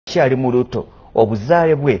kyali mu luto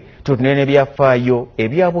obuzaale bwe tutunene ebyafaayo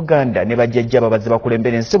ebya Buganda ne bajjajja babaze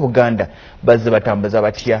bakulembera ensi Buganda bazze batambuza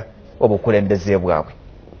batya obukulembeze bwabwe.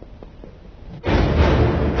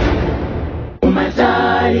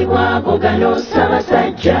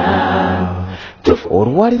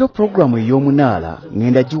 Olwaliro programu ey'Omunaala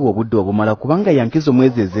ngenda giwa obudde obumala kubanga yankizo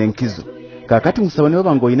mwezi ez'enkizo. Kakati musaba ne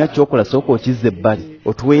baba ng'olina ky'okola sooka okizza ebbali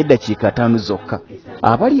otuweeyo eddakiika 5 zokka.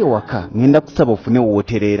 Abali ewaka ngenda kusaba ofune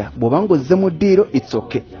wootereera bw'oba ng'ozze mu ddiiro it's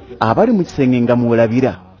okay. Abali mu kisenge nga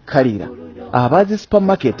muwulabira kalira abaazi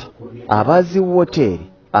supermarket abaazi woteeri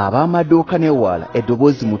ab'amaduuka n'ewaala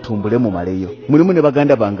eddoboozi mutumbule mu maleyo. Mulimu ne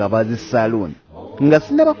baganda bange abaazi saloon nga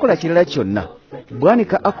sinnabakola kirala kyonna.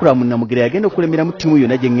 Bwanika Akram Namugere yagenda okulemera mu ttiimu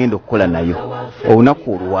yonna gye ngenda okukola nayo.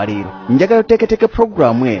 Olunaku olwaleero njagala oteeketeeke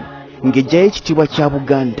programu eno ng'ejjayo ekitiibwa kya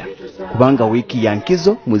Buganda kubanga wiiki ya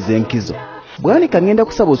nkizo muze nkizo. Bwanika ngenda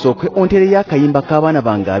kusaba osooke ontereyo akayimba k'abaana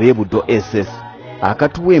bange ab'ebuddo SS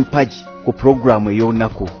akatuwa empagi ku programu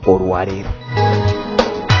ey'olunaku olwaleero.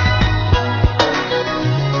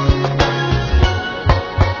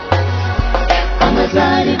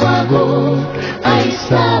 Amazaalibwago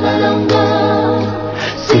ayisa balongo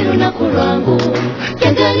sirunaku lwangu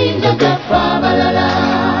yagalinda gafa abalala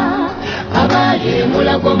abali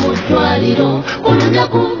mulago mu ddwaliro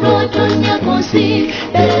olunaku lw'otonnya ku nsi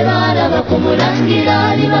era alaba kumulangira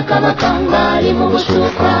ali bakabaka ng'ali mu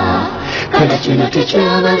busuuka kale kino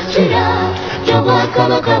tekyabakira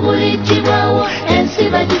gy'obwakabaka bulijjibwawo ensi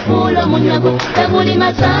bagifuula munyago na buli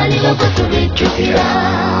mazaalibwa gwe tubijjukira.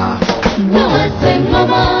 Nawazze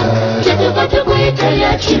engoma kituuka tukuyita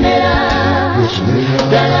lya kimera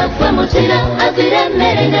ddala ffe muzira azira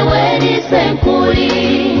emmere ne weeriisa enkuli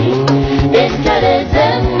ettale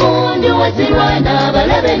z'emmundu wezirwana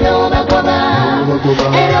abalabe n'obagoba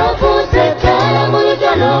era ofuuse ettaala mu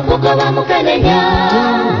lutalo okugoba mukenenya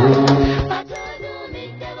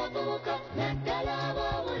bataluumidde bavubuka naddala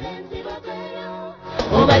ab'obulenzi bagayo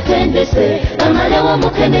obatendese bamalewo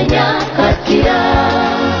mukenenya kattira.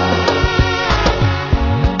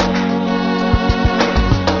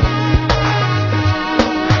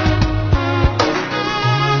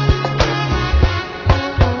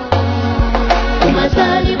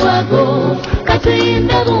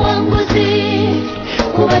 Katuyimba buwanguzi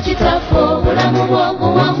kuba kitaffe obulamu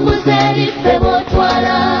bw'obuwanguzi eri ffe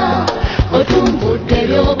bw'otwala otumbudde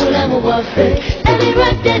eby'obulamu bwaffe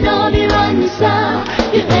ebirwadde n'obirwanyisa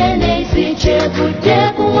ifenesi kyevudde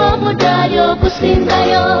kuwa omudaali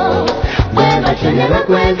okusingayo bwe batyo ne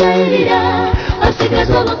bakwegayirira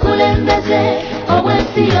osigaza obukulembeze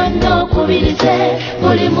obw'ensi yonna okubirize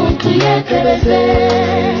buli muntu yeekebeze.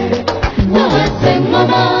 Nawazze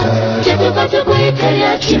engoma kituuka tukuyita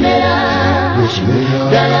lya kimera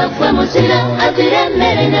ddala ffe muzira azira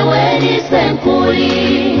emmere ne weeriisa enkuli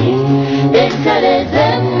ettale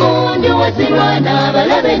z'emmundu wezirwana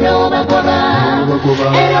abalabe n'obagoba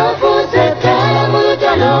era ofuuse ettaala mu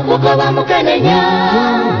lutalo okugoba mukenenya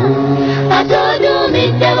ate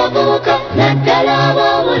oduumidde bavubuka naddala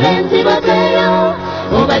ab'obulenzi bageyo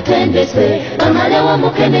obatendese bamalewo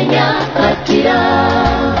mukenenya kattira.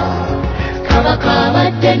 Kabaka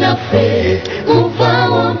abadde naffe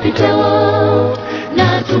muvaawo mpitewo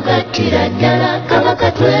n'atugattira ddala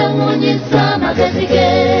kabaka twewuunyiza amagezi ge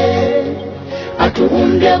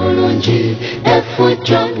atuwumbye bulungi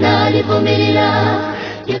effujjo n'alivumirira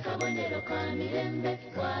ye kabonero ka mirembe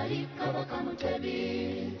twali kabaka mutebi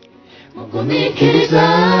mugumiikiriza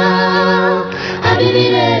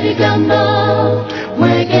abirira ebigambo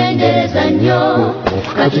mwegendereza nnyo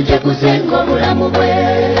katujaguzenga obulamu bwe.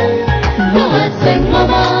 Nawazze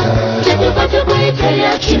engoma kituuka tukuyita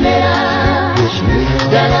lya kimera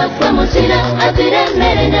ddala ffe muzira azira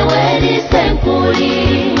emmere ne weeriisa enkuli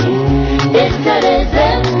ettale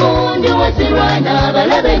z'emmundu wezirwana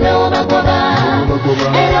abalabe n'obagoba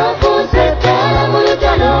era ofuuse ettaala mu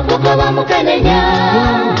lutalo okugoba mukenenya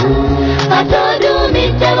ate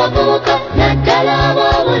oduumidde bavubuka naddala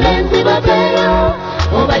ab'obulenzi bageyo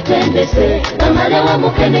obatendese bamalewo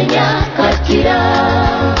mukenenya kattira.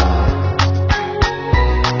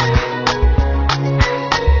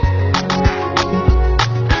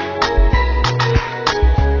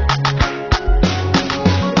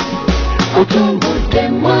 Otumbudde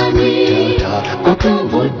emmwanyi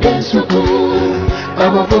otumbudde ensuku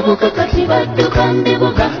abavubuka kati badduka mu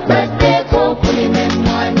bibuga baddeeko okulima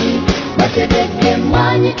emmwanyi bategedde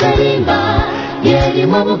emmwanyi kalimba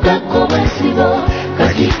yeerimu obugagga obw'ensibo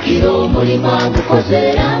katikkiro omulimu agukoze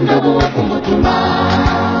era nga buwa ku mutuma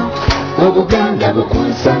Obuganda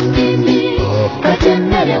bukunsa ndimbi kati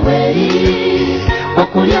emmere weeri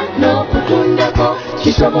okulya n'okutundako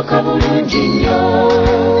kisoboka bulungi nnyo.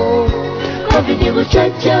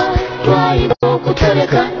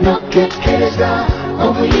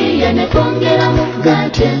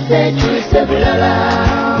 sekyuse bulala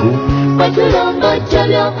batulongojja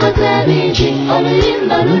byokoze bingi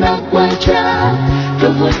oluyimba lunaggwaca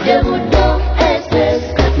tuvudde buddo ss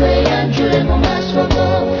katweyanjule mu maaso go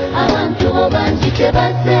abantu bo bangi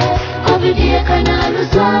tebazze covid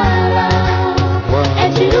yekanaaluzwala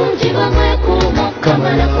ekirungi bamwekuuma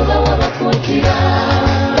kamala kubawa bakuutira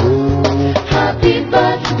happy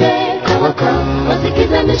birthday kabaka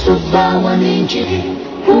ozikiza misubaawa mingi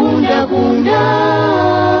gundagunda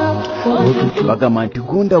bagamba nti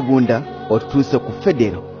gundagunda otutuuse ku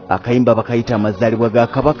federo akayimba bakayita amazaalibwa ga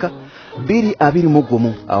kabaka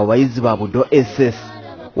 2021 abo bayizi ba buddo ss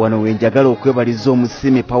wano wenjagala okwebaliza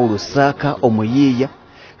omusiime Paulo Saaka omuyiiya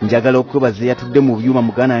njagala okwebaza eyatudde mu byuma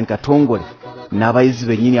Muganda Nkatongole n'abayizi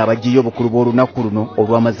bennyini abagiye obukulu bw'olunaku luno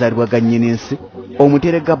olw'amazaalibwa ga nnyinensi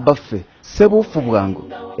omuterega baffe Sebuufu Bwangu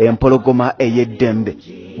empologoma ey'eddembe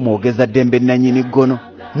mwogeza ddembe nannyini ggono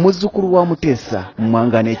muzzukulu wa Muteesa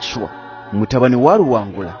Mwanga n'Ekishwa mutabani wa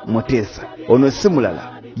Luwangula Muteesa ono si mulala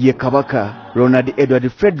ye kabaka Ronald Edward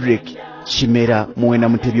Frederick Kimera Muwenda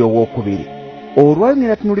Mutebi owookubiri olwali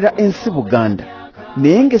neratunulira ensi Buganda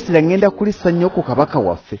naye ngesera ngenda kulissa nnyo ku kabaka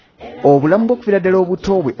waffe obulamu bw'okuviira ddala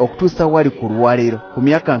obuto bwe okutuusa wali ku lwaleero ku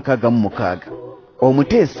myaka 66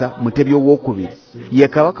 Omuteesa Mutebi owookubiri ye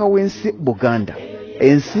kabaka w'ensi Buganda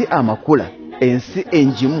ensi amakula ensi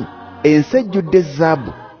enjimu ensi ejjudde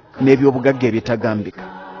zaabu n'ebyobugagga ebyetagambika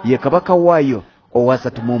ye kabaka waayo owa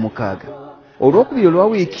 36 olwokubiri olwa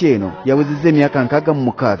wiiki eno yawezezza emyaka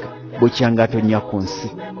 66 bukyanga atonnya ku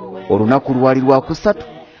nsi olunaku lwali lwa kusatu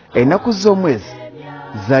ennaku z'omwezi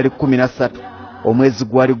zaali 13 omwezi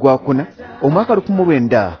gwali gwa kuna omwaka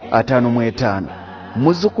 1955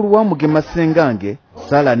 muzzukulu wa Mugema Ssengange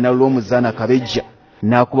Saala Nalwomuzaana Kabejja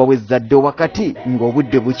n'akubawo ezzadde wakati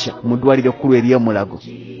ng'obudde bukya mu ddwaliro ekkulu ery'Emulago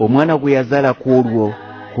omwana gwe yazaala ku olwo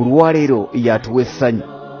ku lwaleero yatuwa essanyu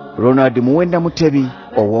Ronald Muwenda Mutebi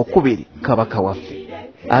owookubiri kabaka waffe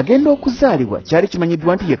agenda okuzaalibwa kyali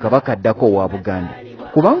kimanyiddwa nti ye kabaka addako owa Buganda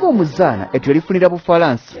kubanga omuzaana etyo lifunira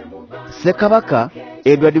Bufalansa Ssekabaka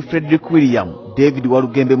Edward Frederick William David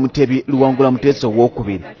Walugembe Mutebi Luwangula Muteesa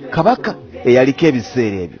owookubiri kabaka eyaliko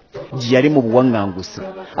ebiseera ebyo gye yali mu buwaŋŋanguse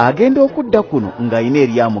agenda okudda kuno ng'ayina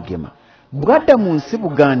eryamugema bw'adda mu nsi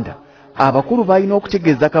Buganda abakulu balina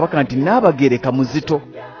okutegeeza kabaka nti n'abagereka muzito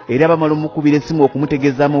era bamala omukubira essimu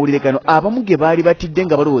okumutegeeza amawulire gano abamu ge baali batidde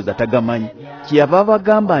nga balowooza tagamanyi kyeyava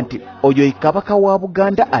bagamba nti oyo ye kabaka wa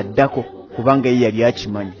Buganda addako kubanga ye yali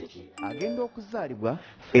akimanyi agenda okuzaalibwa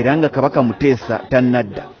era nga kabaka Muteesa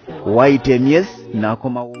tannadda wayita emyezi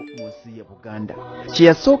n'akomawo mu nsi ye Buganda kye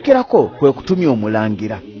yasookerako kwe kutumya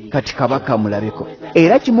omulangira kati kabaka mulabeko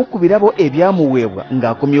era kimu ku birabo ebyamuweebwa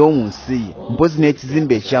ng'akomyewo mu nsi ye mpozi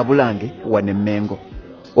n'ekizimbe ekya Bulange wane Mmengo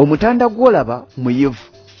omutanda gw'olaba muyivu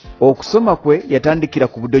okusoma kwe yatandikira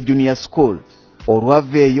ku Buddo Junior School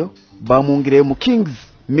olwava eyo bamwongerayo mu King's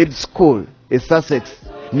Mid School e Sussex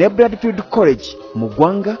ne Bradfield College mu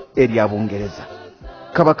ggwanga erya Bungereza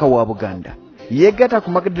kabaka wa Buganda yeegatta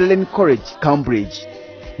ku Magdalen College Cambridge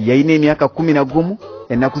yalina emyaka 11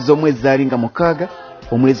 ennaku z'omwezi zaali nga 6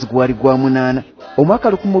 omwezi gwali gwa 8 omwaka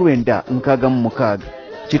 1966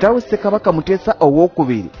 kitaawe Ssekabaka Muteesa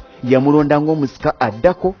owookubiri yamulonda ng'omusika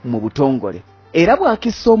addako mu butongole era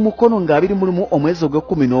bw'akissa omukono nga 21 omwezi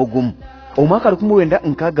ogw'e11 omwaka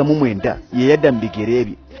 1969 ye yadda mu bigere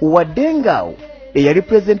ebye wadde ng'awo eyali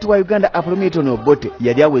pulezidenti wa Uganda Apollo Obote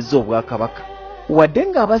yali awezza obwakabaka wadde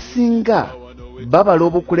ng'abasinga babala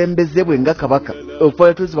obukulembeze bwe nga kabaka okuva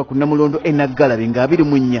yatuuzibwa ku Namulondo enaggalabe nga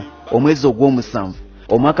 24 omwezi ogw'omusanvu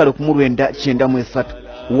omwaka 1993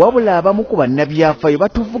 wabula abamu ku bannabyafayo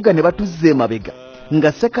batuvuga ne batuzza emabega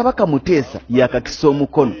nga Ssekabaka Muteesa yakakisa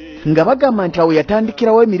omukono nga bagamba nti awo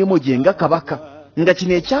yatandikirawo emirimu gye nga kabaka nga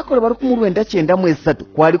kino ekyakolebwa 1993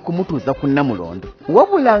 kwali kumutuuza ku Namulondo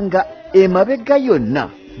wabula nga emabega yonna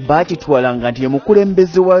baakitwalanga nti ye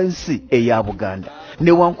mukulembeze wa nsi eya Buganda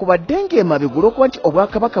newankubadde ng'emabega olw'okuba nti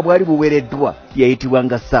obwakabaka bwali buwereddwa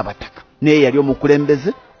yayitibwanga Ssaabataka naye yali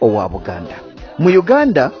omukulembeze owa Buganda mu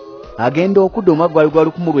Uganda agenda okudda omwaka gwali gwa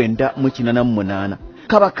 1988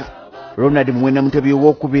 kabaka Ronald Muwenda Mutebi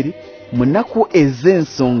owookubiri mu nnaku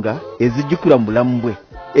ez'ensonga ezijjukirwa mu bulamu bwe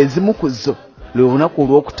ezimu ku zo lwe lunaku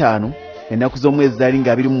olwokutaano ennaku z'omwezi zaali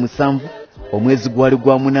nga 27 omwezi gwali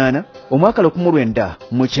gwa 8 omwaka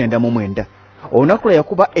 1999 olunaku lwe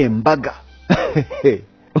yakuba embaga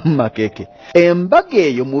makeke embaga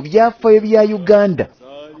eyo mu byafaayo bya Uganda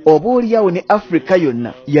oba oliawo ne Afrika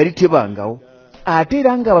yonna yali tebangawo ate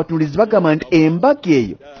era ng'abatunulizi bagamba nti embaga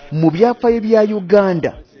eyo mu byafaayo bya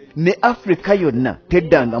Uganda ne Afrika yonna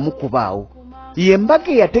teddangamu kubaawo ye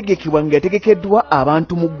embaga eyategekebwa nga yategekeddwa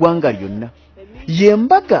abantu mu ggwanga lyonna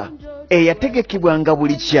yembaga eyategekebwanga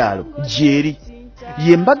buli kyalo gyeri,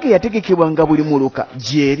 yembaga eyategekebwanga buli muluka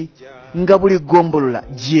gyeri, nga buli gombolola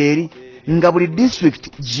gyeri, nga buli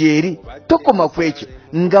district gyeri, tokoma kwekyo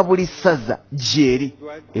nga buli saza gyeri.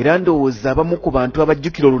 Era ndowooza abamu ku bantu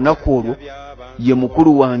abajjukira olunaku olwo ye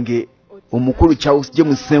mukulu wange omukulu Charles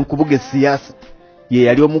James Senkubuge siyaasa, ye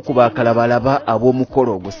yali omu ku bakalabalaba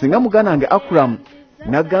ab'omukolo ogwo. Singa muganda wange Akram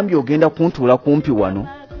nagambye ogenda kuntuula kumpi wano,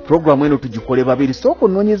 programu eno tugikole babiri, sooka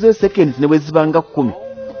onoonyezeyo seconds ne bwe zibanga 10.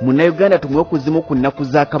 Munnayuganda tumwe okuzimu ku nnaku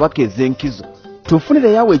za Kabaka ez'enkizo,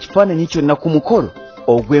 tufunire yawe ekifaananyi kyonna ku mukolo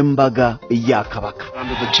ogw'embaga ya Kabaka.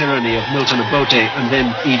 Under the tyranny of Milton Obote and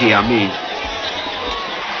then Idi Amin.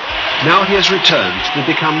 Now he has returned to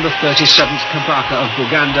become the 37th Kabaka of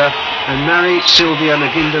Buganda and marry Sylvia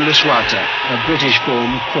Naginda Luswata, a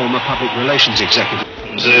British-born former public relations executive.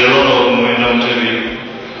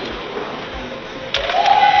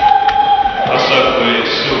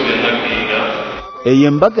 Eyo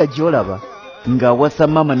embaga gy'olaba ng'awasa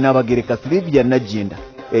maama Nnabagereka Sylvia Naginda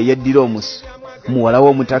eyeddira omusu, muwala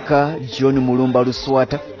w'omutaka John Mulumba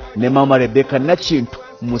Luswata ne maama Rebecca Nakintu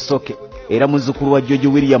Musoke, era muzzukulu wa George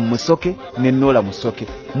William Musoke ne Nola Musoke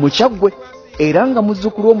Mukyagwe, era nga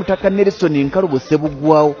muzzukulu w'omutaka Nelson Nkalubo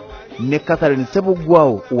Sebugwawo ne Catherine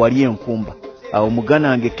Sebugwawo wali enkumba. Awo mugana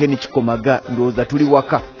wange Ken Kikomaga ndowooza tuli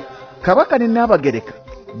waka. Kabaka ne Nnabagereka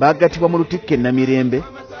bagatibwa mu Lutikko e Namirembe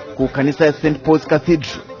ku kanisa ya St. Paul's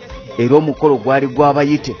Cathedral, era omukolo gwali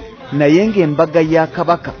gw'abayite, naye ng'embaga ya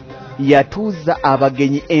Kabaka yatuuza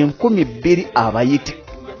abagenyi 20,000 abayite.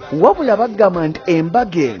 Wabula bagamba nti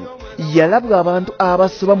embaga eno yalabwa abantu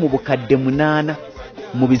abasoba mu bukadde 8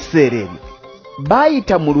 mu biseera ebyo.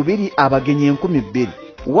 Baayita mu lubiri abagenyi 20,000,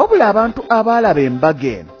 wabula abantu abaalaba embaga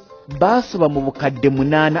eno baasoba mu bukadde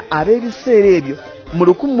 8 ab'ebiseera ebyo mu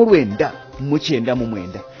 1999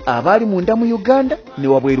 abaali munda mu Uganda ne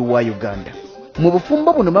wabweru wa Uganda. Mu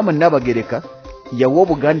bufumbo buno maama Nnabagereka yawa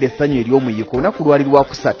Obuganda essanyu ery'omuyiko olunaku lwali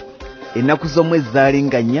Lwakusatu, ennaku z'omwezi zaali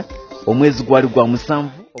nga 4, omwezi gwali gwa 7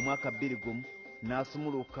 omwaka 2001,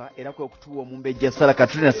 n'asumuluka era kwe kutuwa Omumbejja Sarah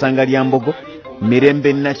Katrina Sangalyambogo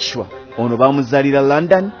Mirembe Nachwa, ono baamuzaalira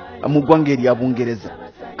London mu ggwanga erya Bungereza.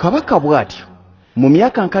 Kabaka bw'atyo mu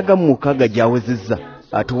myaka 66 gy'awezezza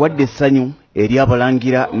atuwadde essanyu eri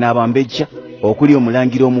abalangira n'abambejja, okuli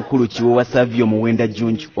omulangira omukulu Kiwewa Savio Muwenda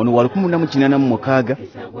Junju, ono wa 1886,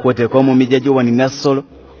 kwoteeka Omumbejja Joan Nassolo,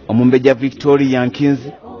 Omumbejja Victoria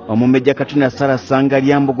Nkinzi, Omumbejja Katrina Sarah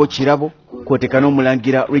Sangalyambogo Kirabo, kwoteeka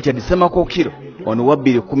n'omulangira Richard Semakookiro, ono wa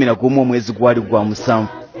 2011 omwezi gwali gwa 7,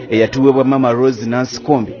 eyatuweebwa Mama Rose Nancy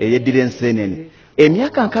Kombi eyeddira enseenene.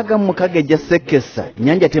 Emyaka 66 egya Sekesa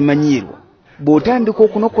nnyanja temanyiirwa. Bw'otandika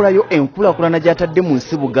okunokolayo enkulaakulana gy'atadde mu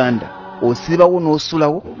nsi Buganda, osibawo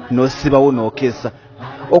n'osulawo n'osibawo n'okeesa.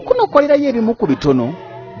 Okunokolerayo ebimu ku bitono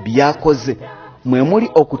byakoze mwe muli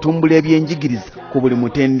okutumbula ebyenjigiriza ku buli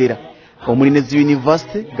mutendera, omuli ne zi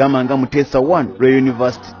University gamanga Muteesa 1 Royal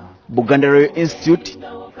University, Buganda Royal Institute,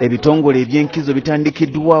 ebitongole eby'enkizo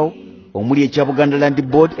bitandikiddwawo, omuli ekya Buganda Land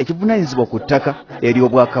Board ekivunaanyizibwa ku ttaka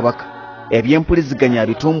ery'Obwakabaka. Ebyempuliziganya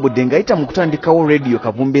bitumbudde ng'ayita mu kutandikawo radio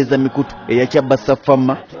Kavumbeeza Mikutu eya Kyabassa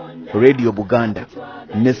Fama, Radio Buganda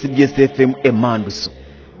ne CBS FM Emanduso,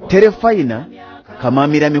 Terefayina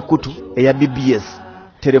Kamaamira Mikutu eya BBS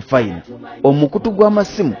Terefayina, omukutu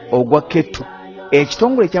gw'amasimu ogwa Kettu,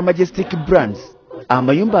 ekitongole kya Majestic Brands,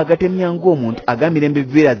 amayumba agatemya ng'omuntu agamirembe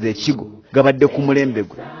Villas ekigo gabadde ku mulembe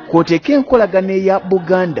gwe, kwoteeka enkolagana eya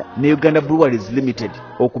Buganda ne Uganda Breweries Limited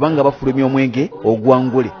okubanga bafulumya omwenge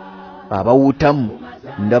ogwangule abawutamu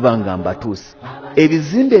ndaba nga mbatuusi.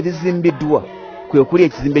 Ebizimbe ebizimbiddwa kwe kuli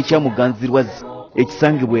ekizimbe kya Muganzirwazi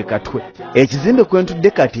ekisangibwa e Katwe, ekizimbe kwe ntudde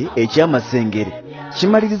kati eky'Amasengere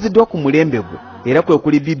kimaliriziddwa ku mulembe gwe, era kwe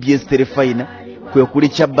kuli BBS Terefayina, kwe kuli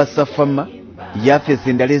Kyabassa Fama, yafeesi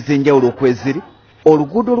endala ez'enjawulo okweziri.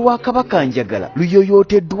 Oluguudo lwa Kabakanjagala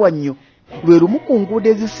luyoyooteddwa nnyo, lwe lumu ku nguudo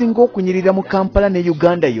ezisinga okunyirira mu Kampala ne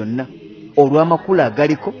Uganda yonna. Olw'amakula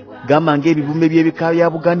agaliko gamba ng'ebibumbe by'ebika bya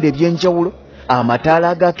Buganda eby'enjawulo, amataala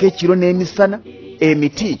ag'akekiro n'emisana,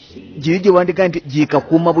 emiti giri gye wandiga nti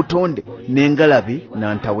giikakuuma butonde n'engalabi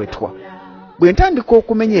nantawetwa. Bwe ntandika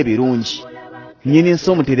okumenya ebirungi, nnyini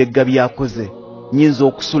nsi Omuteregga byakoze, nnyinza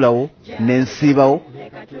okusulawo n'ensiibawo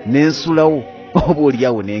n'ensulawo oba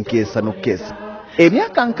oliawo n'enkeesa n'okkeesa.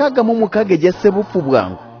 Emyaka 66 egya Ssebufu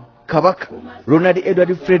Bwangu, Kabaka Ronald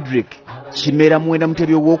Edward Frederick Kimera Mwenda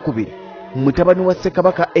Mutebi II, mutabani wa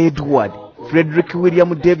Ssekabaka Edward Frederick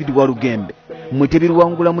William David Walugembe Mutebi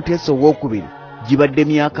Lwangula Muteesa II, gibadde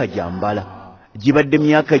myaka gya mbala, gibadde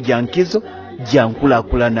myaka gya nkizo, gya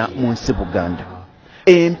nkulaakulana mu nsi Buganda.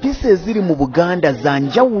 Empisa eziri mu Buganda za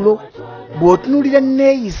njawulo, bw'otunuulira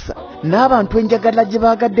neeyisa n'abantu enjagala gye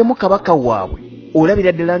baagaddemu kabaka waabwe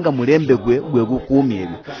olabira ddala nga mulembe gwe gukuumye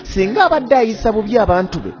ebyo. Singa abadde ayisa bubi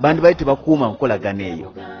abantu be bandibali tebakuuma nkolagana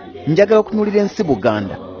eyo. Njagala okutunuulira ensi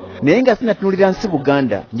Buganda, naye nga sinatunuulira nsi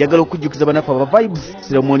Buganda njagala okujjukiza banafu aba Vibes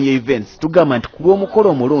Ceremonial Events tugamba nti ku lw'omukolo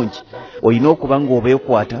omulungi olina okuba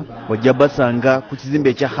ng'obeekwata ojja basanga ku kizimbe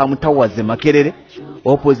ekya Ham Towers e Makerere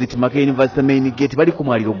opposite Makerere University Main Gate bali ku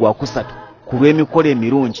mwaliro gwa kusatu ku lw'emikolo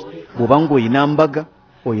emirungi. Bw'oba ng'olina mbaga,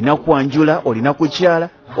 olina kwanjula, olina kukyala,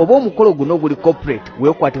 oba omukolo guno guli corporate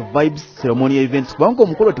weekwate Vibes Ceremonial Events kubanga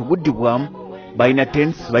omukolo teguddibwamu. Balina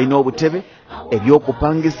tents, balina obutebe,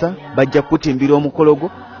 ebyokupangisa, bajja kutimbira omukolo gwo,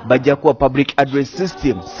 bajja kuwa public address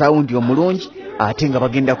system sound omulungi ate nga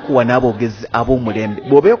bagenda kuwa n'aboogezi ab'omulembe.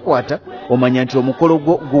 Bw'obeekwata omanya nti omukolo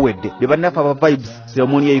gwo guwedde. Be bannaffe aba Vibes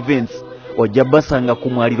Ceremonial Events ojja basanga ku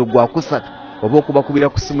mwaliro gwa kusatu oba okubakubira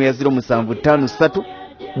ku simu ya 0753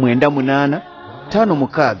 98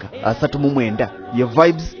 5639 ye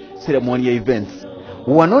Vibes Ceremonial Events.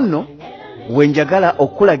 Wano nno wenjagala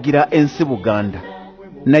okulagira ensi Buganda,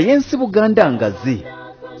 naye ensi Buganda ngazi.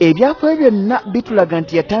 Ebyafayo byonna bitulaga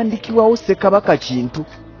nti yatandikibwawo Ssekabaka Kintu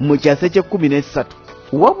mu kyasa ky'e13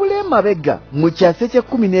 wabula emabega mu kyasa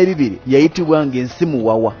ky'e12 yayitibwanga ensi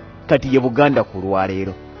Muwawa kati ye Buganda ku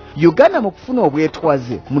lwaleero. Uganda mu kufuna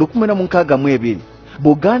obwetwaze mu 1962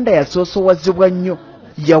 Buganda yasoosowazibwa nnyo,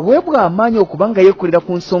 yaweebwa amaanyi okubanga yeekolera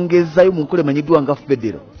ku nsonga ezaayo mu nkola emanyiddwa nga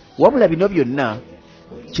federo. Wabula bino byonna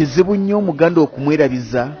kizibu nnyo Omuganda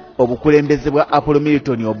okumwerabiza obukulembeze bwa Apollo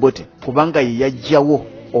Milton Obote kubanga ye yajjawo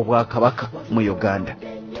obwakabaka mu Uganda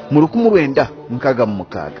mu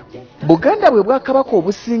 1966. Buganda bwe bwakabaka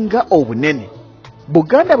obusinga obunene,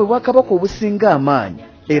 Buganda bwe bwakabaka obusinga amaanyi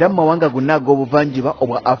era mu mawanga gonna ag'obuvanjuba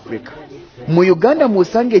obwa Africa. Mu Uganda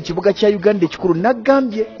musange ekibuga kya Uganda ekikulu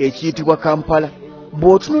Nagambye ekiyitibwa Kampala.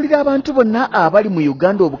 Bw'otunuulira abantu bonna abali mu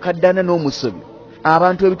Uganda obukaddaana n'omusobi,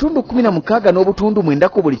 abantu ebitundu 16 n'obutundu 9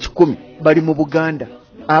 ku buli 100 bali mu Buganda.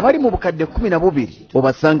 Abali mu bukadde 12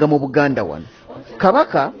 obasanga mu Buganda wano.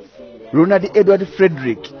 Kabaka Ronald Edward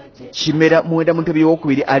Frederick Kimera Mwenda Mutebi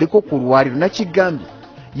w'okubiri aliko ku lwaliro Nakigambye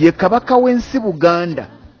ye kabaka w'ensi Buganda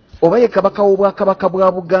oba ye kabaka w'obwakabaka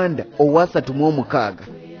bwa Buganda owa 36.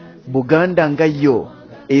 Buganda nga yo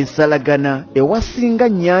esalagana ewasinga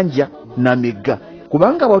nnyanja na migga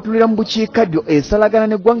kubanga bw'otunuulira mu bukiikaddyo esalagana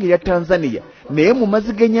n'eggwanga erya Tanzania naye mu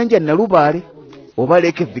mazzi g'ennyanja Nalubaale oba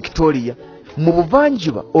Lake Victoria. Mu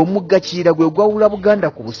buvanjuba omugga Kiyira gwe gwawula Buganda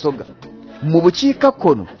ku Busoga. Mu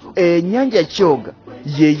bukiikakkono ennyanja Kyoga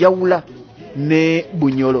ye yawula ne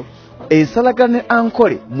Bunyoro. Ensalagana ne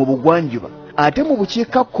Ankole mu bugwanjuba ate mu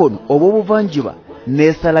bukiikakkono oba obuvanjuba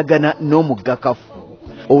n'esalagana n'omugga Kafu.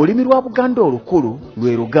 Olulimi lwa Buganda olukulu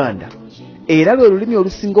lwe Luganda era lwe lulimi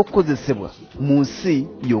olusinga okukozesebwa mu nsi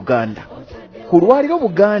Uganda. Ku lwaliro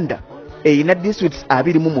Buganda eyina districts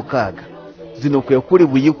 26. Zino kwe kuli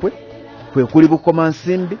Buyikwe, kwe kuli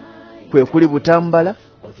Bukomansimbi, kwe kuli Butambala,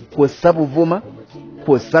 kwossa Buvuma,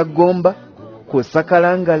 kwossa Gomba, kwossa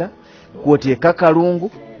Kalangala, kwoteeka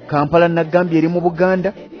Kalungu. Kampala Nagambye eri mu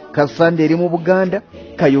Buganda, Kasande eri mu Buganda,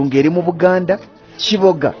 Kayunga eri mu Buganda,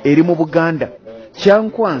 Kiboga eri mu Buganda,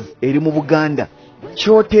 Kyankwanzi eri mu Buganda,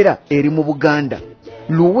 Kyotera eri mu Buganda,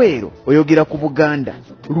 Luweero oyogera ku Buganda,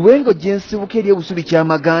 Luwengo gyensibuka eri Busubi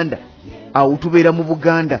Kyamaganda awo tubeera mu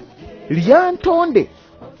Buganda, Lyantonde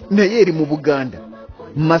naye eri mu Buganda,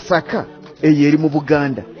 Masaka eyo eri mu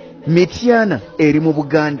Buganda, Mityana eri mu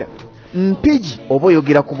Buganda, Mpigi oba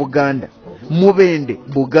oyogera ku Buganda, Mubende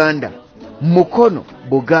Buganda, Mukono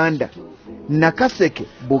Buganda, Nakaseke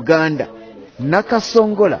Buganda,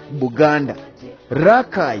 Nakasongola Buganda,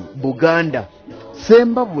 Rakai Buganda,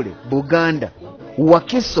 Sembabule Buganda,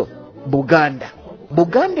 Wakiso Buganda.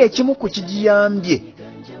 Buganda ekimu ku kigiyambye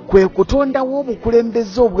kwe kutondawo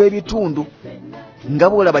obukulembeze obw'ebitundu nga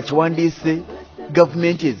bw'olaba kiwandiise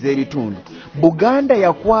gavumenti ez'ebitundu. Buganda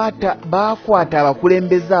bakwata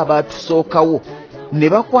abakulembeze abaatusookawo ne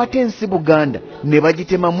bakwata ensi Buganda ne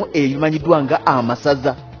bagitemamu ebimanyiddwa nga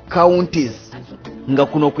amasaza counties, nga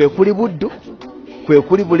kuno kwe kuli Buddu, kwe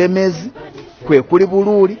kuli Bulemeezi, kwe kuli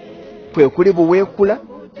Buluuli, kwe kuli Buweekula,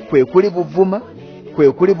 kwe kuli Buvuma,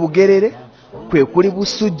 kwe kuli Bugerere, kwe kuli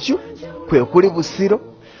Busujju, kwe kuli Busiro,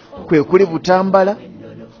 kwe kuli Butambala,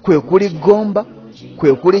 kwe kuli Gomba,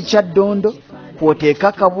 kwe kuli Kyaddondo,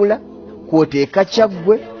 kwoteeka Kabula, kwoteeka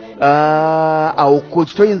Kyaggwe, awo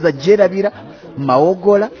toyinza gyerabira,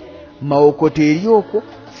 Mawogola, Mawokoto eri okwo,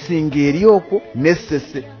 Singa eri okwo,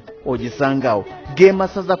 n'Essese ogisangawo. Ge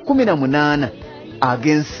masaza 18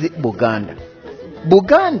 ag'ensi Buganda.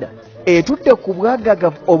 Buganda etudde ku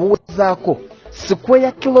bwagaga obuwezaako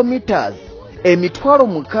square kilometers emitwalo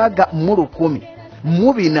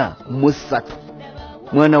 6,143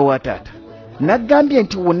 mwana wa taata nagambye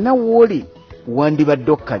nti wonna wooli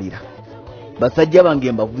wandibadde okkalira basajja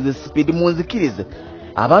bange mbavuze sipiidi munzikirize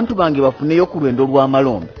abantu bange bafuneyo ku lwendo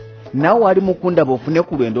lw'amalombe naawe ali mukundaba ofune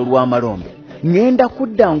ku lwendo lw'amalombe ngenda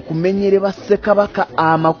kudda nkumenyere bassekabaka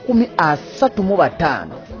 35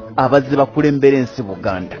 abazze bakulembera ensi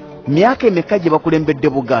Buganda myaka emeka gye bakulembedde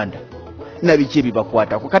Buganda nabiki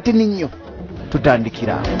ebibakwatako kati ninnyo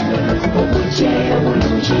tutandikira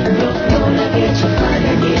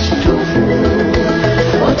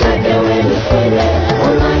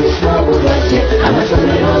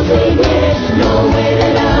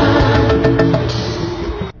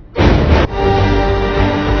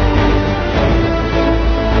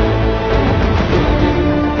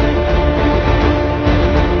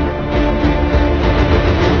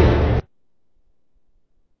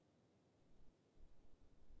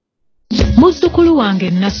muzzukulu wange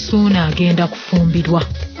Nassuuna agenda kufumbirwa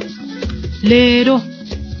leero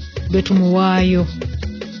bwe tumuwaayo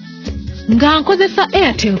nga nkozesa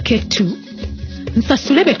Airtel K2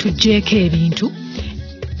 nsasule be tugjeeko ebintu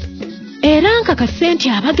era nkakase nti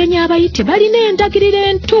abagenyi abayite balina endagiriro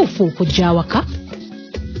entuufu okujja awaka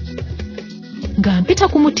nga mpita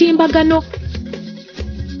ku mutimbagano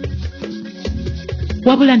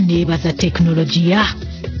wabula neebaza tekinologiya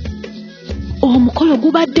omukolo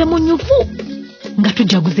gubadde munyuvu nga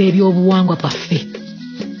tujaguza ebyobuwangwa bwaffe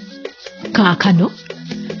kaakano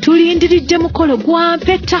tulindiridde mukolo gwa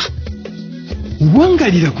mpeta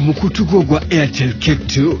wangalira ku mukutu gwo gwa Airtel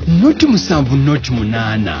K2 noti 7 noti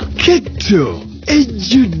 8 K2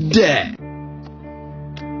 ejjudde.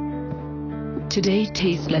 Today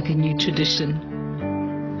tastes like a new tradition,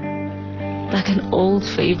 like an old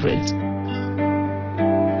favorite.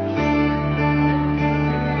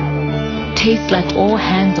 Tastes like all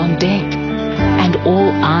hands on deck and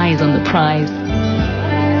all eyes on the prize.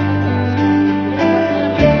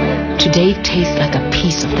 Today tastes like a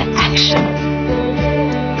piece of the action.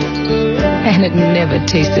 And it never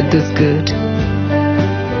tasted this good.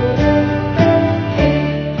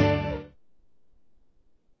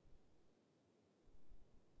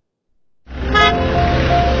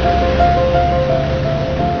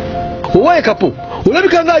 Owaye kapo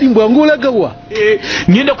olabika nga ali mbwangu olagawa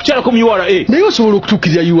ngenda kukyalako mu URA naye osobola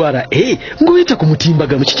okutuukirira URA ng'oyita ku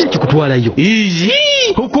mutimbagano kiki ekikutwalayo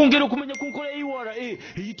okwongera okumanya ku nkola ya URA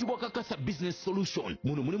eyitibwa kakasa business solution.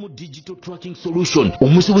 Muno mulimu digital tracking solution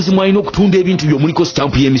omusuubuzi mwalina okutunda ebintu by'omuliko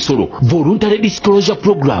stampu y'emisolo, voluntary disclosure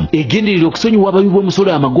program egenderera okusonyiwa abawi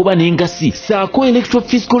b'omusolo amagoba n'engasi, saako electro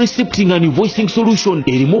fiscal receipting and invoicing solution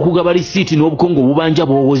erimu okugaba lisiiti n'obukongo obubanja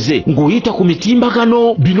bw'owoze ng'oyita ku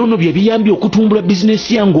mitimbagano. Binono bye biyambye okutumbula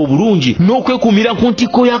bizinesi yange obulungi n'okwekuumira ku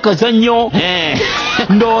ntikko y'akazannyo.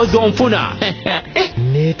 Ndowooza onfuna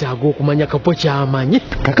neetaaga okumanya kapo ky'amanyi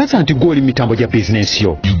kakasa nti gw'oli mitambo gya bizinesi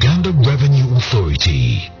yo. Uganda Revenue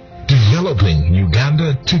Authority, developing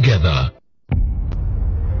Uganda together.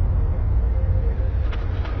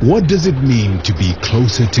 What does it mean to be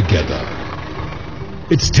closer together?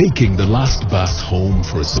 It's taking the last bus home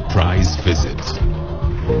for a surprise visit.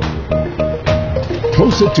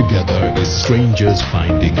 Closer together is strangers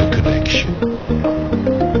finding a connection.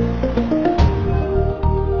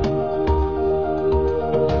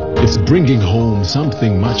 It's bringing home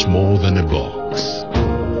something much more than a box.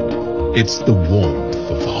 It's the warmth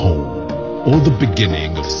of home, or the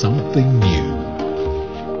beginning of something new.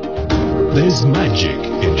 There's magic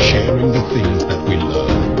in sharing the things that we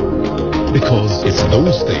love, because it's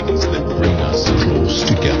those things that bring us close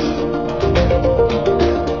together.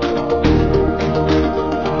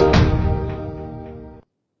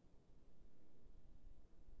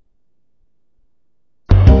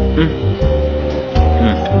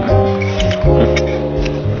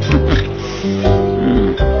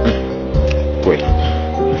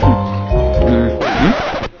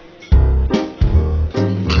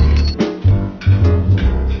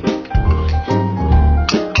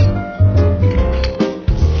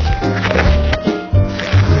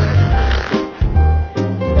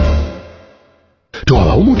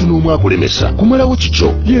 Kulemesa kumalawo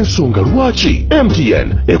kikyo y'ensonga lwaki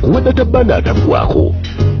MTN ekuwa data banda ataggwako.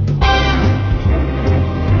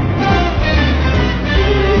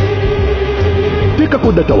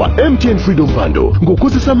 Teekako data wa MTN Freedom Bundle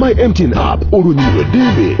ng'okozesa My MTN app olw'onyirwa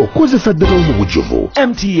eddembe okozesa data mu bujjuvu.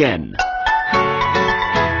 MTN.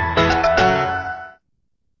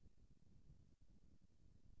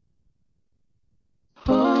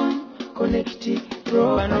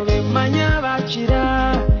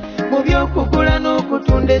 Kugula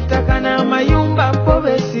n'okutunda ettaka n'amayumba bo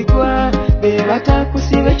beesigwa be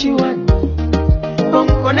batakusiba kiwani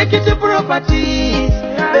Connected properties.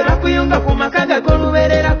 Beba kuyunga ku makaga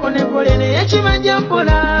goluberera kone kolene ekibanja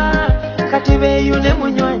mpola. Kati beyune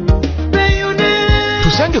munywanyi.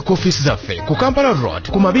 Tusange ku office zaffe ku Kampala Road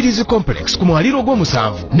ku Mabirizi Complex ku mwaliro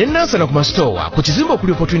gw'omusanvu ne Nansana ku Mastowa ku kizimbe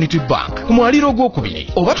okuli Opportunity Bank ku mwaliro gw'okubiri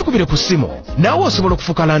oba tukubire ku ssimu naawe osobola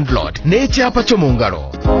okufuuka landlord n'ekyapa kyo mu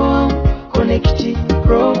ngalo. Connected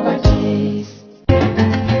properties.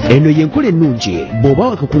 Eno yenkola ennungi bw'oba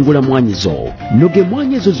wakakungula mwanyizo noge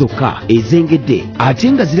mwanyizo zokka ezengedde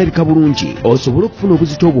ate nga zirabika bulungi osobola okufuna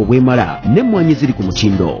obuzito obwo obwemala n'emmwanyi ziri ku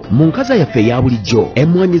mutindo mu nkaza yaffe eya bulijjo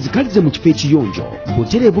emmwanyi zikalize mu kifo ekiyonjo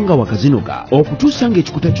butereevu nga wakazinoga okutuusa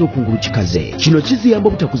ng'ekikuta ky'okungulu kikaze kino kiziyamba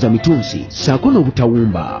obutakuza mitunsi ssaako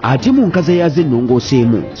n'obutawumba ate mu nkaza yazo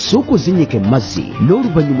ennongooseemu sooka ozinnyike mu mazzi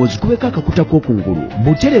n'oluvannyuma ozikubeko akakuta k'okungulu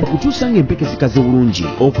butereevu kutuusa ng'empeke zikaze bulungi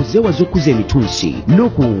okuzeewaza okuza emitunsi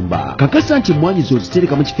n'okuwumba. Kakasa nti mmwanyi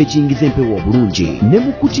zozitereka mu kifo ekiyingiza empewo obulungi ne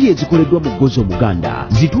mu kkutiya ezikoleddwa mu ggozi Omuganda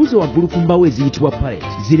zituuze waggulu ku mbaawo eziyitibwa pallet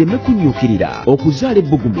zireme kunnyukirira okuzaala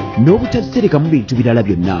ebbugumu n'obutazitereka mu bintu birala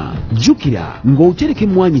byonna. Jjukira ng'otereka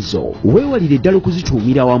emmwanyi zo weewalire ddala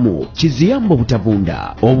okuzituumira wamu kiziyamba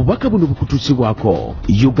obutavunda. Obubaka buno bukutuusibwako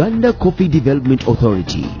Uganda Coffee Development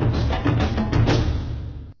Authority.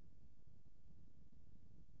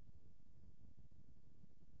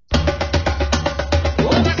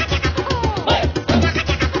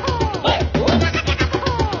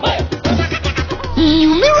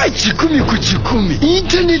 Chikumi ku chikumi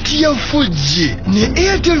internet ya 4G ne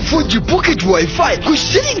Airtel 4G Pocket Wi-Fi ku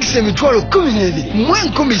shillings emitwalo 12 mu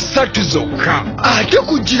 13 zokka ate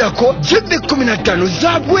kugirako GB 15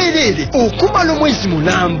 za bwerere okumala omwezi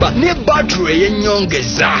mulamba ne battery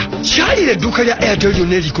ey'ennyongeza. Kyalira edduuka lya Airtel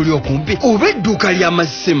lyonna erikuli okumpi oba edduuka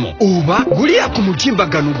ly'amasimu oba gulira ku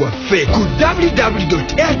mutimbagano gwaffe ku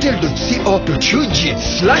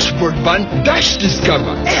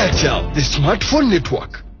www.airtel.co.ug/broadband-discover. Airtel, the smartphone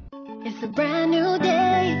network. It's a brand new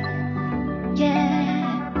day,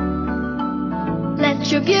 yeah.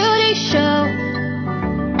 Let your beauty show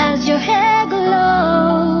as your hair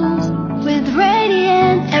glows. With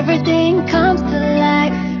Radiant, everything comes to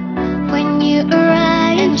life when you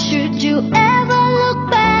arrive. And should you ever look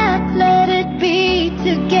back, let it be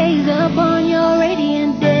to gaze upon your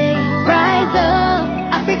radiant day. Rise up,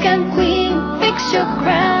 African queen, fix your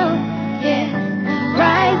crown, yeah.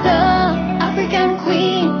 Rise up, African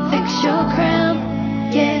queen, fix your crown,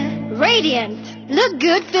 yeah. Radiant, look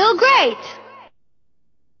good, feel great.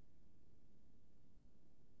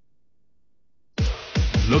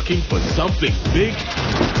 Looking for something big?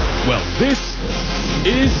 Well, this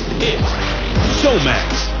is it.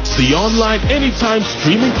 Showmax, the online anytime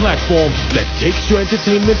streaming platform that takes your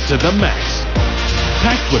entertainment to the max.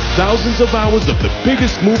 Packed with thousands of hours of the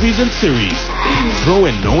biggest movies and series. Throw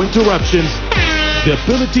in no interruptions. The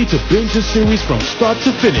ability to binge a series from start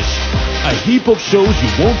to finish. A heap of shows you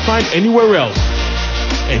won't find anywhere else.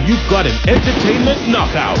 And you've got an entertainment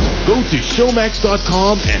knockout. Go to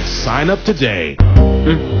showmax.com and sign up today.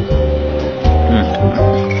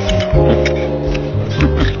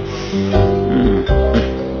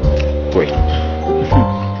 Wait.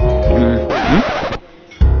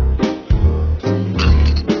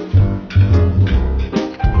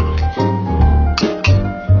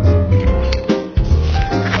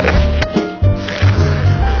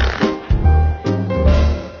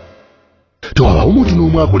 omuntu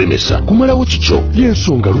n'omu akulemesa kumalawo kikyo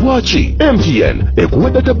y'ensonga lwaki MTN ekuwa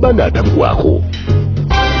data banda ataggwako.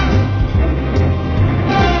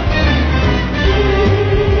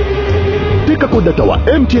 Teekako data wa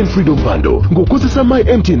MTN Freedom Bundle ng'okozesa My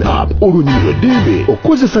MTN app olw'onnyimirwa eddembe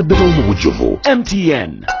okozesa data mu bujjuvu.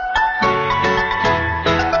 MTN.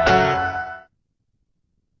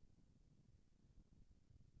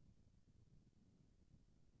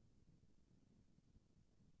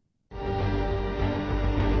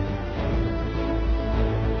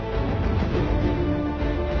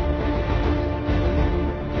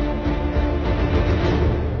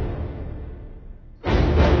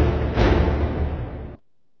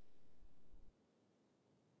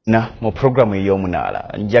 Na mu programu y'Omunaala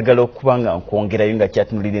njagala okuba nga nkwongerayo nga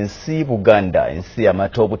kyatunulira ensi Buganda, ensi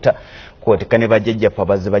y'amatobuta kwotekka ne bajjajjaffe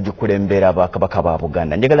abazze bagikulembera Abakabaka ba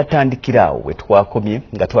Buganda. Njagala tandikiraawo we twakomye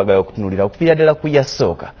nga twagala okutunulira okuviira ddala ku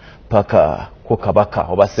yasooka paka ku Kabaka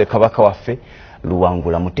oba Ssekabaka waffe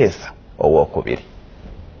Luwangula Muteesa owookubiri.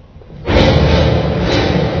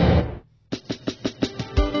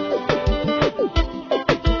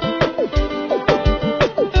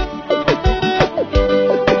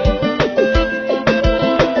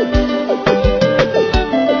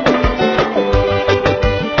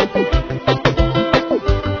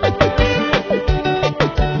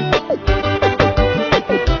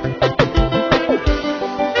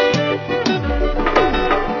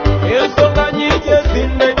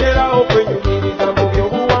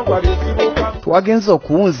 twagenze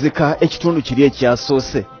okuwunzika ekitundu kiri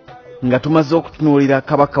ekyasoose nga tumaze okutunuulira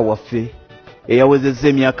kabaka waffe eyawezezza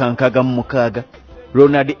emyaka 66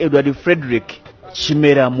 Ronald Edward Frederick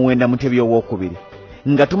Kimera Muwenda Mutebi owookubiri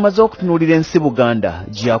nga tumaze okutunuulira ensi Buganda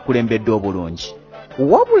gyakulembedde obulungi.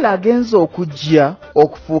 Wabula agenze okujja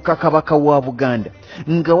okufuuka kabaka wa Buganda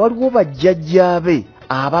nga waliwo bajjajjaabe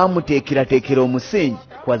abaamuteekerateekera omusingi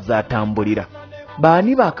kwazaatambulira.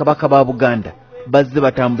 Baani ba kabaka ba Buganda bazze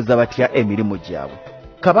batambuza batya emirimu gyabwe?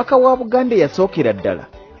 Kabaka wa Buganda yasookera ddala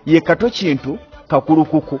ye Katokintu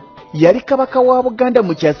Kakulukuku yali kabaka wa Buganda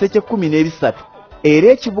mu kyasa ky'e13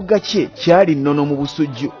 era ekibuga kye kyali nnono mu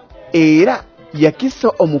busujju era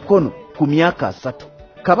yakisa omukono ku myaka 3.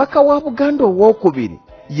 Kabaka wa Buganda owookubiri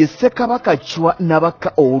ye Ssekabaka Chwa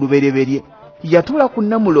Nabakka olubereberye yatula ku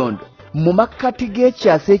Namulondo mu makkati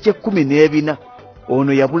g'ekyasa eky'e14.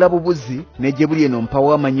 Ono yabula bubuzi ne gye buli eno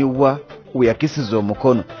mpawo amanyiwa we yakisiza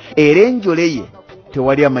omukono era enjole ye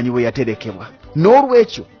tewali amanyiwe yaterekebwa.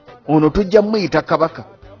 N'olwekyo ono tujja muyita kabaka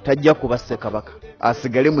tajja kuba Ssekabaka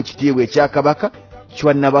asigale mu kitiibwa ekya Kabaka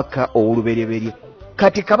Chwa Nabakka olubereberye.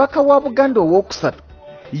 Kati kabaka wa Buganda owookusatu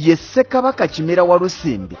ye Ssekabaka Kimera wa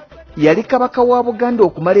Lusimbi yali kabaka wa Buganda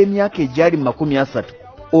okumala emyaka egyali 30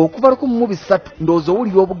 okuva 13 ndowooza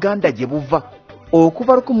owulira Obuganda gye buva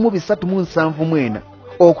okuva 1374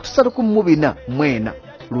 okutuusa 1404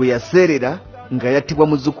 lwe yaseerera nga yattibwa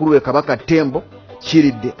muzzukulu we Kabaka Tembo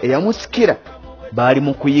Kiridde eyamusikira. Baali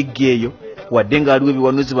mu kuyigga eyo wadde nga waliwo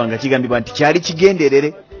ebiwanuuzibwa nga kigambibwa nti kyali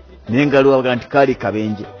kigenderere naye nga waliwo nti kaali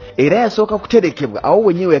kabenje era yasooka kuterekebwa awo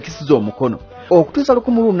wenyewe yakisiza omukono okutuusa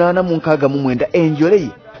 1869 enjole ye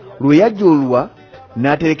lwe yajjulwa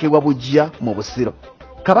n'aterekebwa bujja mu Busiro.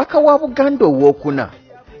 Kabaka wa Buganda owookuna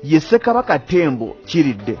ye Ssekabaka Tembo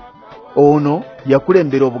Kiridde ono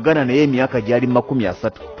yakulembera Obuganda naye emyaka gyali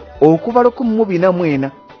 30 okuva 1404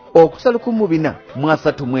 okutuusa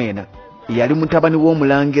 1434 yali mutabani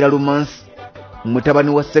w'Omulangira Lumansi mutabani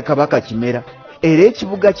wa Ssekabaka Kimera era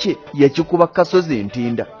ekibuga kye yakikuba Kasozi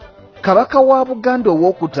Ntinda. Kabaka wa Buganda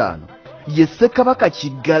owookutaano ye Ssekabaka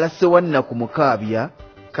Kiggala Ssewannaku Mukaabya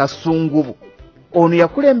Kasungubu ono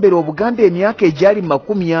yakulembera Obuganda emyaka egyali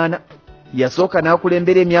 40 yasooka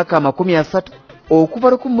n'akulembera emyaka 30 okuva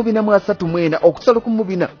 1434 okutuusa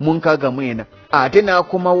 1464 ate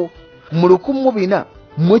n'akomawo mu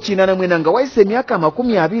 1484 nga wayise emyaka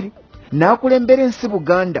 20 n'akulembera ensi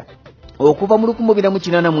Buganda okuva mu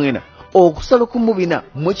 1484 okutuusa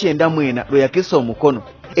 1494 lwe yakisa omukono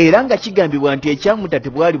era nga kigambibwa nti ekyamutta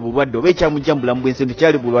tebwali bulwadde oba ekyamujja mu bulamu bw'ensi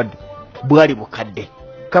tekyali bulwadde bwali bukadde.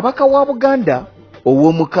 Kabaka wa Buganda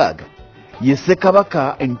ow'omukaaga ye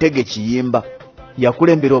Ssekabaka Ntege Kiyimba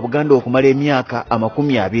yakulembera Obuganda okumala emyaka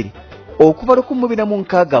 20 okuva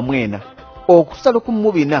 1464 okutuusa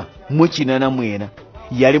 1484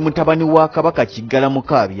 yali mutabani wa Kabaka Kiggala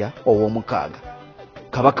Mukaabya ow'omukaaga.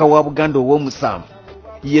 Kabaka wa Buganda ow'omusanvu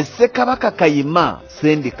ye Ssekabaka Kayima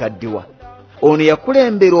Sendikaddiwa ono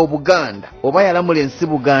yakulembera Obuganda oba yalamula ensi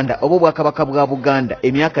Buganda oba obwakabaka bwa Buganda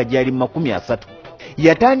emyaka gyali 30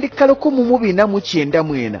 yatandika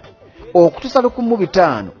 1494 okutuusa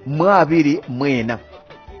 1524.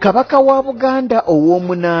 Kabaka wa Buganda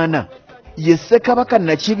ow'omunaana ye Ssekabaka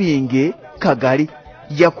Nakibinge Kagali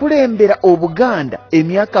yakulembera Obuganda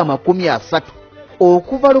emyaka 30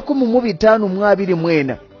 okuva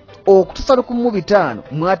 1524 okutuusa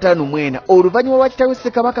 1554 oluvannyuma lwa kitaawe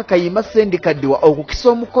Ssekabaka Kayima Sendikaddiwa okukisa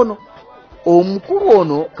omukono. Omukulu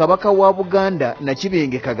ono kabaka wa Buganda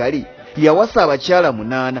Nakibinge Kagali yawasa abakyala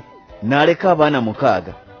 8 n'aleka abaana 6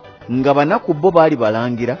 nga 4 ku bo baali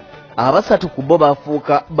balangira 3 ku bo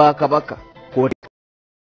baafuuka ba kabaka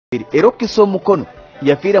era okukisa omukono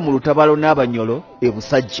yafiira mu lutabalo n'Abanyolo e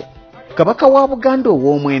Busajja. Kabaka wa Buganda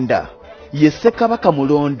ow'omwenda ye Ssekabaka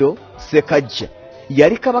Mulondo Ssekajja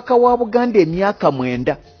yali kabaka wa Buganda emyaka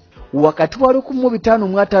 9 wakati wa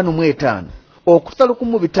 1555 okutuusa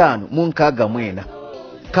 1564.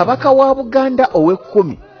 Kabaka wa Buganda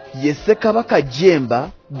ow'ekkumi ye Ssekabaka Jemba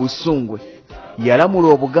Busungwe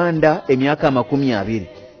yalamula Obuganda emyaka 20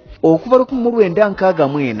 okuva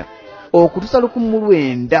 1964 okutuusa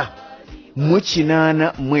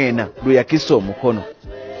 1984 lwe yakisa omukono.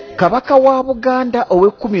 Kabaka wa Buganda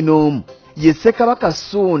ow'e11 ye Ssekabaka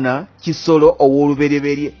Suuna Kisolo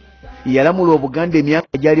ow'olubereberye yalamula Obuganda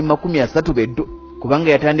emyaka gyali 30 beddo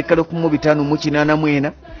kubanga yatandika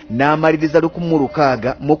 1584 n'amaliriza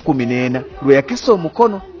 1614 lwe yakisa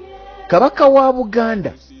omukono. Kabaka wa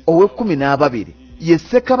Buganda ow'e12 ye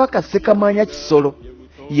Ssekabaka Ssekamanya Kisolo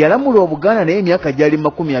yalamula Obuganda naye emyaka gyali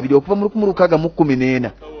 20 okuva mu 1614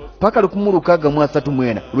 paka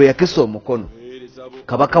 1634 lwe yakisa omukono.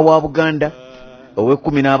 Kabaka wa Buganda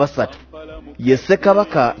ow'e13 ye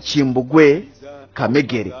Ssekabaka Kimbugwe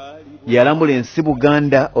Kamegere yalamula ensi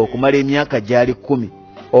Buganda okumala emyaka gyali 10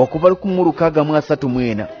 okuva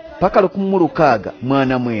 1634 paka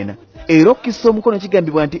 1644 era okukisa omukono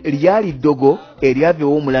kigambibwa nti lyali ddogo eryava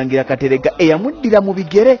ew'omulangira Katerega eyamuddira mu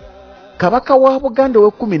bigere. Kabaka wa Buganda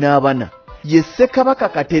we14 ye Ssekabaka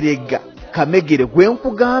Katerega Kamegere gwe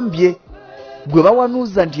nkugambye gwe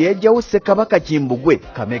bawanuuza nti yajjawo Ssekabaka Kimbugwe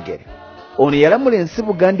Kamegere. Ono yalamula ensi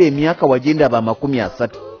Buganda emyaka wagenda aba 30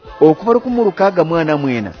 okuva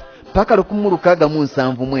 1644 paka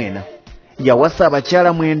 1674. Yawasa abakyala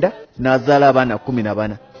 9 n'azaala abaana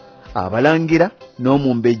 14. Abalangira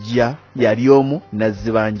n'omumbejja yali omu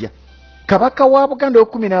Nazzibanja. Kabaka wa Buganda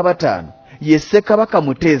we15 ye Ssekabaka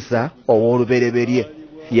Muteesa ow'olubereberye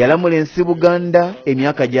yalamula ensi Buganda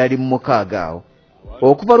emyaka gyali 6 awo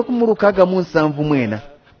okuva 1674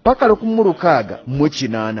 paka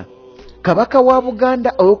 1608. Kabaka wa Buganda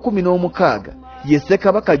owe16 ye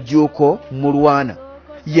Ssekabaka Jjuuko Mulwana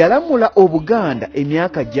yalamula Obuganda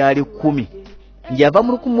emyaka gyali 10 yava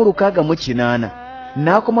mu 1608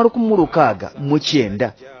 n'akoma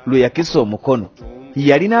 1609 lwe yakisa omukono.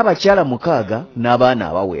 Yalina abakyala 6 n'abaana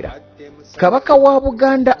abawera. Kabaka wa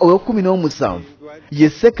Buganda owe17 ye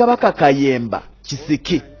Ssekabaka Kayemba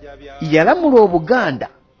Kisiki yalamula Obuganda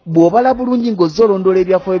bw'obala bulungi ng'ozolondola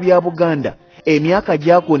ebyafayo bya Buganda emyaka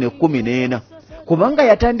gyakone 14 kubanga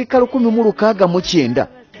yatandika 1609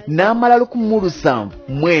 n'amala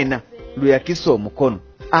 1704 lwe yakisa omukono.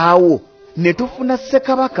 Awo ne tufuna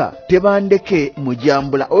Ssekabaka Tebandeke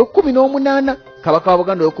Mujambula owe18. Kabaka wa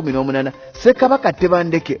Buganda owe18 Ssekabaka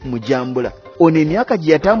Tebandeke Mujambula. Ono emyaka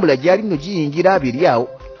gye yatambula gyali nno giyingira 2 awo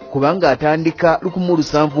kubanga atandika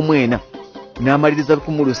 1704 n'amaliriza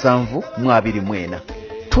 1724.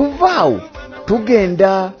 Tuvaawo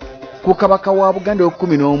tugenda ku kabaka wa Buganda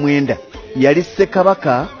owe19 yali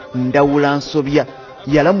Ssekabaka Ndawula Nsobya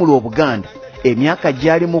yalamula Obuganda emyaka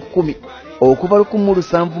gyali mu 10 okuva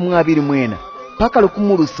 1724 paka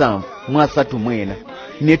 1734.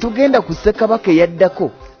 Ne tugenda ku Ssekabaka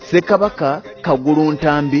eyaddako Ssekabaka Kagulu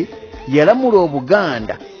Ntambi yalamula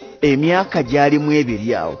Obuganda emyaka gyali mu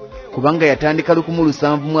 2 awo kubanga yatandika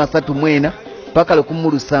 1734 paka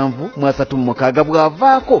 1736.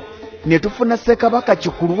 Bw'avaako ne tufuna Ssekabaka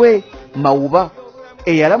Kikulwe Mawuba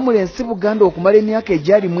eyalamula ensi Buganda okumala emyaka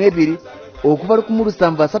egyali mu 2 okuva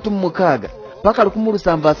 1736 paka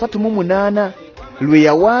 1738 lwe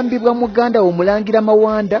yawambibwa Muganda Omulangira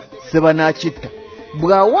Mawanda Sebanakitta.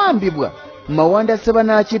 Bw'awambibwa Mawanda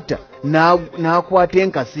Sebanakitta n'akwata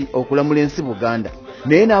enkasi okulamula ensi Buganda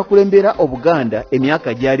naye n'akulembera Obuganda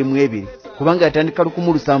emyaka gyali mu 2 kubanga yatandika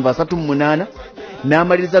 1738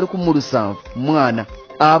 n'amaliriza 1740.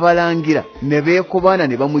 Abalangira ne beekobana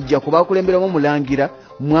ne bamujja kubakulemberamu Omulangira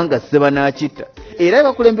Mwanga Sebanakitta era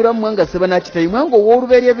bakulemberamu Mwanga Sebanakitta Mwanga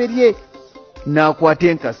ow'oluberyeberye n'akwata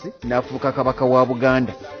enkasi n'afuuka kabaka wa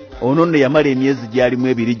Buganda. Ono nno yamala emyezi gyali mu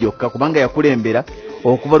 2 gyokka kubanga yakulembera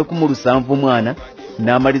okuva 1740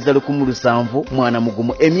 n'amaliza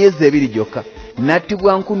 1741 emyezi 2 gyokka.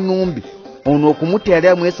 N'attibwa Nkunumbi ono okumutta yali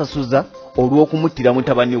amwesasuza olw'okumuttira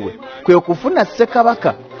mutabani we kwe kufuna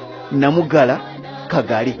Ssekabaka Namugala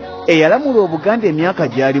Kagali eyalamula Obuganda emyaka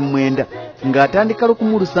gyali 9 ng'atandika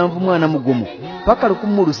 1741 paka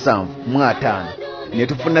 1705. Ne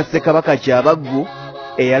tufuna Ssekabaka Kyabaggu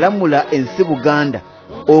eyalamula ensi Buganda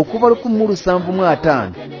okuva 1705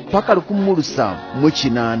 paka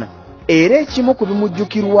 1708 era ekimu ku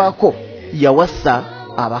bimujjukirwako yawasa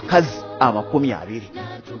abakazi 20.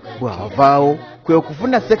 Bw'avaawo kwe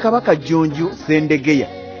kufuna Ssekabaka Jjunju Sendegeya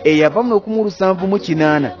eyava mu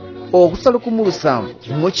 1708 okusala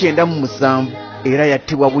 1797 era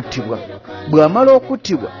yattibwa buttibwa. Bw'amala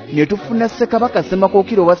okuttibwa ne tufuna Ssekabaka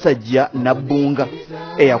Semakookiro Wasajja Nabbunga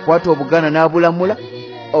eyakwata Obuganda n'abulamula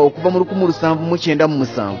okuva mu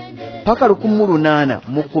 1797 paka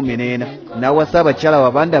 1814 n'awasa abakyala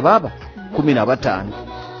Ababanda baaba 15.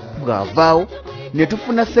 Bw'avaawo ne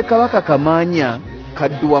tufuna Ssekabaka Kamaanya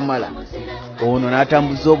Kadduwamala ono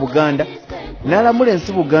n'atambuza Obuganda n'alamula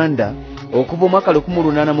ensi Buganda okuva mwaka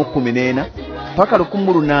 1814 paka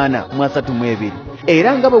 1832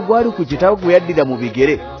 era nga bwe gwali ku kitabo gwe yaddira mu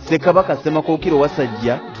bigere Ssekabaka Semakookiro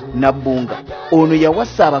Wasajja Nabbunga ono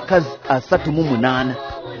yawasa abakazi 38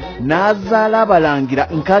 n'azaala abalangira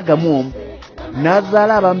 61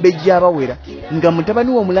 n'azaala abambejja abawera nga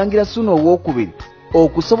mutabani w'Omulangira Ssuuna II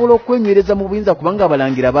okusobola okwenywereza mu buyinza kubanga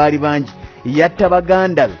abalangira baali bangi yatta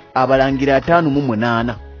baganda be abalangira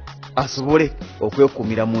 58 asobole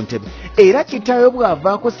okwekuumira mu ntebe. Era kitaawe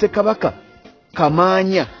bw'avaako Ssekabaka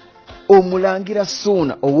Kamaanya Omulangira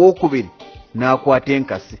Ssuuna II n'akwata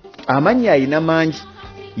enkasi. Amannya ayina mangi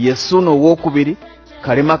Yesuno owokubiri,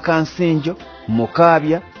 Kalema Kansinjo,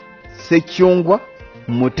 Mukaabya, Ssekyungwa,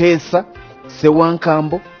 Muteesa,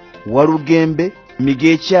 Ssewankambo, Walugembe,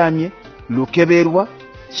 Migeekyamye, Lukeberwa,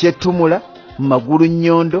 Kyetumula, Magulu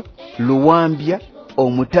Nnyondo, Luwambya,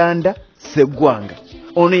 Omutanda, Sseggwanga.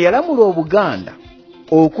 Ono yalamula Obuganda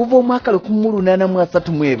okuva omwaka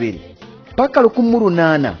 1832 paka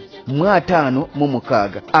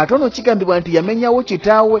 1856. Ate ono kigambibwa nti yamenyawo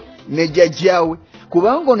kitaawe ne jjajjaawe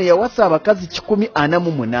kubanga ono yawasa abakazi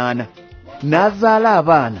 148 n'azaala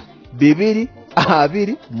abaana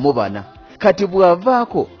 224. Kati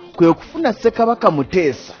bw'avaako kwe kufuna Ssekabaka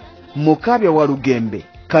Muteesa, Mukaabya Walugembe,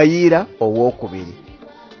 Kayiira owookubiri.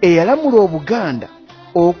 Eyalamula Obuganda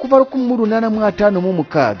okuva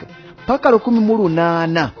 1856 paka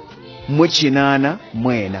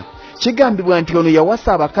 1884. Kigambibwa nti ono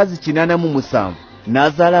yawasa abakazi 87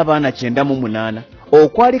 n'azaala abaana 98.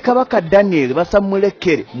 Okwali Kabaka Daniel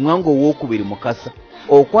Basamulekere Mwango owookubiri Mukasa,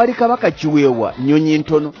 okwali Kabaka Kiweewa Nnyonyi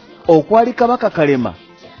Ntono, okwali Kabaka Kalema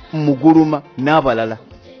Muguluma n'abalala.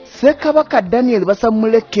 Ssekabaka Daniel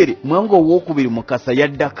Basamulekere Mwango owookubiri Mukasa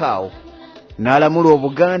yaddakaawo n'alamula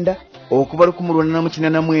Obuganda okuva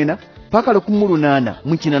 1894 paka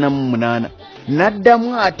 1898.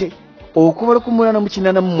 N'addamu ate okuva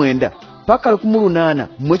 1889 paka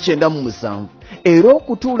 1897. Era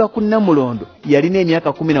okutuula ku Namulondo yalina emyaka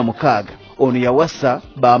 16. Ono yawasa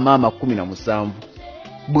bamaama 17.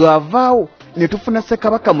 Bw'avaawo ne tufuna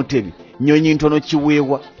Ssekabaka Mutebi Nnyonyi Ntono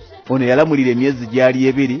Kiweewa. Ono yalamulira emyezi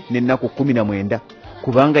gyali 2 n'ennaku 19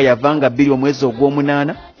 kubanga yavanga 2 omwezi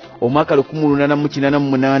ogw'omunaana omwaka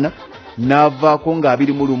 1898 n'avaako nga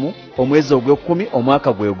 21 omwezi ogw'ekkumi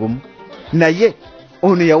omwaka gwe gumu. Naye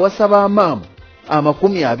ono yawasa bamaama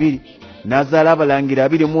 20 n'azaala abalangira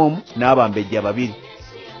 21 n'abambejja 2.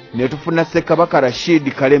 Ne tufuna Ssekabaka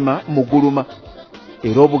Rashid Kalema Muguluma.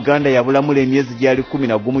 Era Obuganda yabulamula emyezi gyali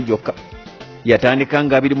 11 gyokka. Yatandika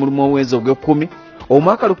nga 21 omwezi ogw'ekkumi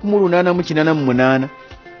omwaka 1898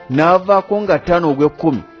 n'avaako nga 5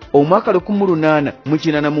 ogw'ekkumi omwaka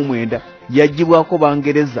 1899. Yagibwako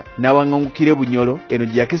Bangereza n'abaŋŋangukira Bunyolo. Eno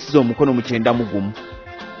gye yakisiza omukono mu 91.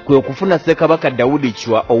 Kwe kufuna Ssekabaka Daudi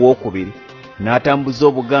Chwa owookubiri n'atambuza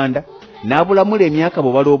Obuganda n'abulamula emyaka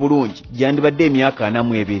bwe bali obulungi gyandibadde emyaka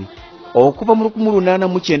 42 okuva mu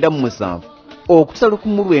 1897 okutuusa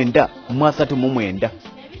 1939.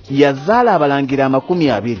 Yazaala abalangira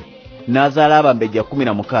 20 n'azaala abambejja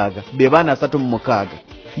 16 be baana 36.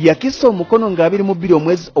 Yakisa omukono nga 22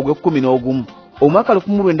 omwezi ogw'ekkumi omwaka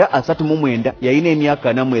 1939. Yalina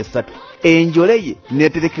emyaka 43. Enjole ye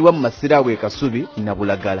neterekebwa mu Masiraawe Kasubi na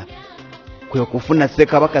Bulagala. Kwe kufuna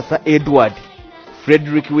Ssekabaka Sir Edward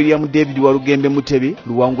Frederick William David Walugembe Mutebi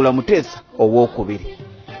Luwangula Muteesa owookubiri.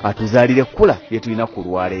 Atuzaalire kkula lye tulina ku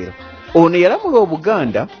lwaleero. Ono yalamula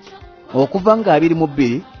Obuganda okuva nga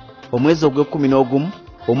 22 omwezi ogw'ekkumi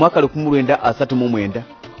omwaka 1939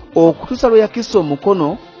 okutuusa lwe yakisa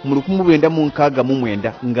omukono mu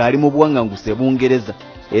 1969 ng'ali mu buwaŋŋanguse Bungereza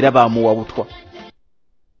era baamuwa butwa.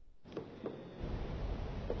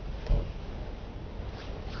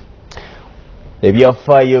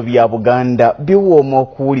 Ebyafaayo bya Buganda biwooma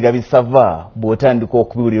okuwulira bisava bw'otandika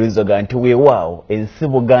okubiwuliriza nti weewaawo ensi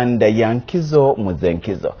Buganda ya nkizo mu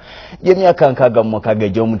z'enkizo. Gy'emyaka 60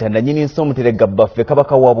 egy'omutanda nnyini nsi Omuteregga Baffe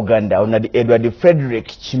Kabaka wa Buganda Honorable Edward Frederick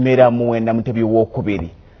Kimera Muwenda Mutebi II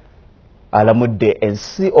alamudde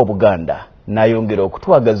ensi Obuganda n'ayongera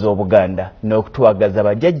okutwagaza Obuganda n'okutwagaza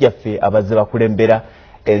bajjajjaffe abazze bakulembera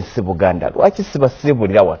ensi Buganda. Lwaki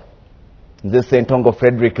sibasiibulira wano? Nze Ssentongo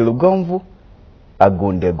Frederick Lugonvu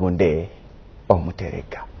agunde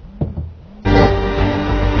Omuteregga.